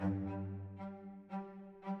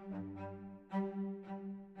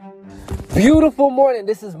Beautiful morning.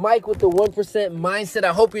 This is Mike with the 1% Mindset.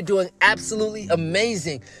 I hope you're doing absolutely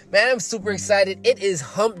amazing. Man, I'm super excited. It is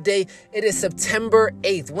hump day. It is September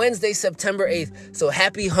 8th, Wednesday, September 8th. So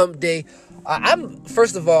happy hump day.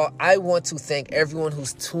 First of all, I want to thank everyone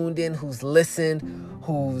who's tuned in, who's listened,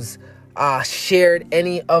 who's shared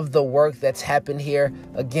any of the work that's happened here.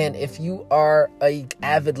 Again, if you are an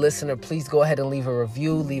avid listener, please go ahead and leave a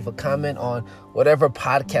review, leave a comment on whatever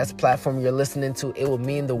podcast platform you're listening to. It will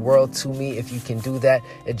mean the world to me if you can do that.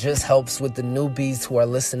 It just helps with the newbies who are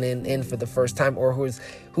listening in for the first time or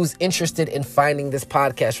who's interested in finding this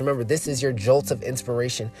podcast. Remember, this is your jolt of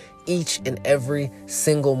inspiration each and every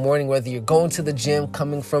single morning, whether you're going to the gym,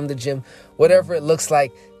 coming from the gym, whatever it looks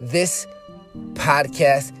like. This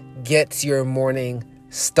podcast gets your morning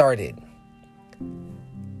started.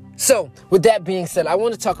 So, with that being said, I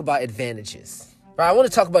want to talk about advantages. Right? I want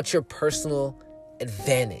to talk about your personal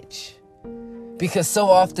advantage. Because so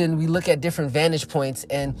often we look at different vantage points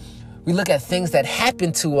and we look at things that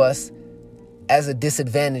happen to us as a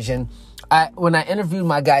disadvantage. And when I interviewed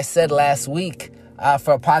my guy Said last week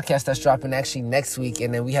for a podcast that's dropping actually next week,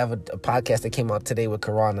 and then we have a podcast that came out today with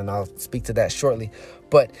Karan, and I'll speak to that shortly.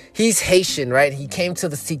 But he's Haitian, right? He came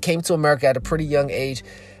to America at a pretty young age.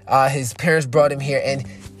 His parents brought him here, and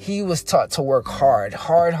he was taught to work hard.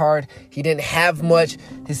 He didn't have much.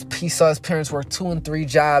 He saw his parents work 2 and 3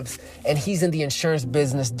 jobs, and he's in the insurance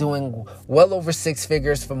business doing well over 6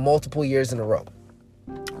 figures for multiple years in a row.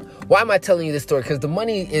 Why am I telling you this story? Because the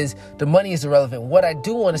money is irrelevant. What I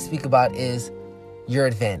do want to speak about is your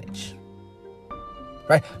advantage,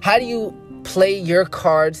 right? How do you play your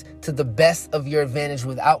cards to the best of your advantage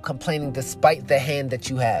without complaining despite the hand that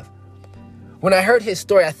you have? When I heard his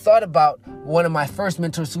story, I thought about one of my first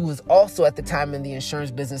mentors who was also at the time in the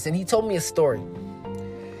insurance business, and he told me a story.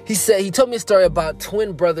 He told me a story about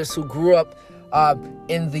twin brothers who grew up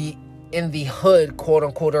in the hood, quote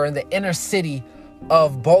unquote, or in the inner city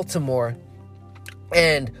of Baltimore,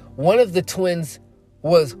 and one of the twins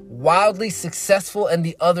was wildly successful and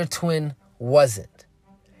the other twin wasn't.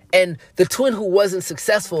 And the twin who wasn't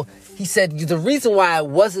successful, he said, the reason why I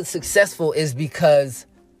wasn't successful is because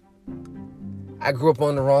I grew up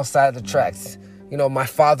on the wrong side of the tracks. My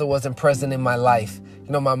father wasn't present in my life.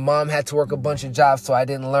 My mom had to work a bunch of jobs, so I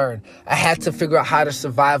didn't learn. I had to figure out how to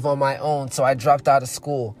survive on my own, so I dropped out of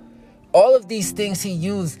school. All of these things he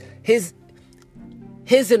used, his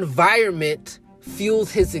environment fueled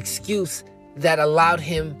his excuse that allowed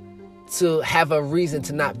him to have a reason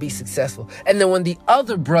to not be successful. And then when the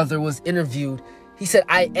other brother was interviewed, he said,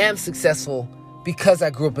 I am successful because I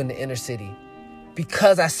grew up in the inner city,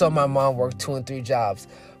 because I saw my mom work 2 and 3 jobs,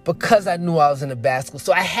 because I knew I was in a bad school.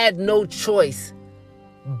 So I had no choice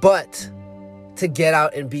but to get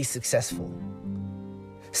out and be successful.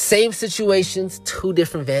 Same situations, 2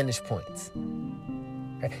 different vantage points.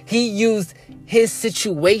 He used his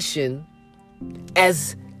situation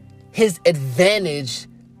as his advantage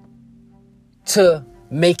to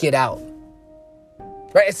make it out.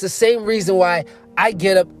 Right? It's the same reason why I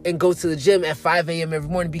get up and go to the gym at 5 a.m. every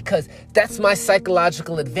morning, because that's my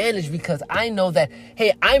psychological advantage, because I know that,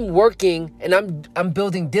 hey, I'm working and I'm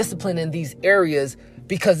building discipline in these areas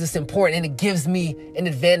because it's important, and it gives me an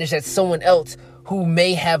advantage that someone else who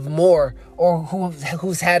may have more or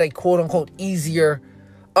who's had a quote unquote easier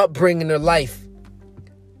upbringing in their life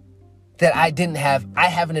that I didn't have. I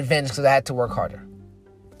have an advantage because I had to work harder.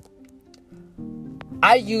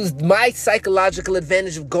 I used my psychological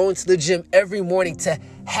advantage of going to the gym every morning to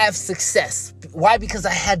have success. Why? Because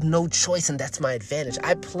I had no choice, and that's my advantage.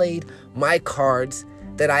 I played my cards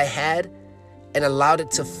that I had and allowed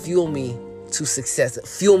it to fuel me to success,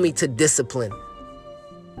 fuel me to discipline,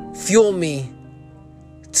 fuel me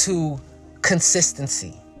to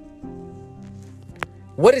consistency.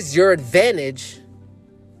 What is your advantage?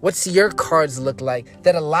 What's your cards look like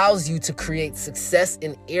that allows you to create success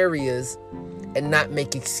in areas and not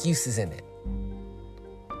make excuses in it?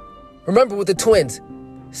 Remember, with the twins,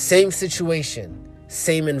 same situation,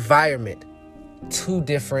 same environment, 2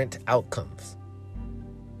 different outcomes.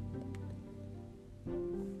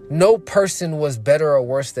 No person was better or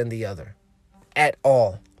worse than the other at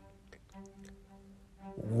all.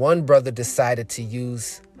 One brother decided to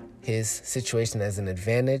use his situation as an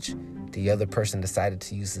advantage. The other person decided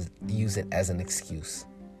to use it as an excuse.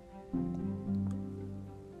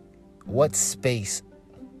 What space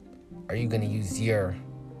are you going to use your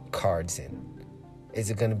cards in?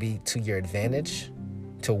 Is it going to be to your advantage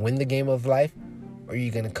to win the game of life? Or are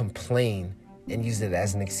you going to complain and use it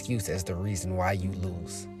as an excuse, as the reason why you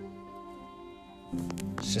lose?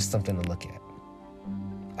 It's just something to look at.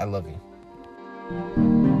 I love you.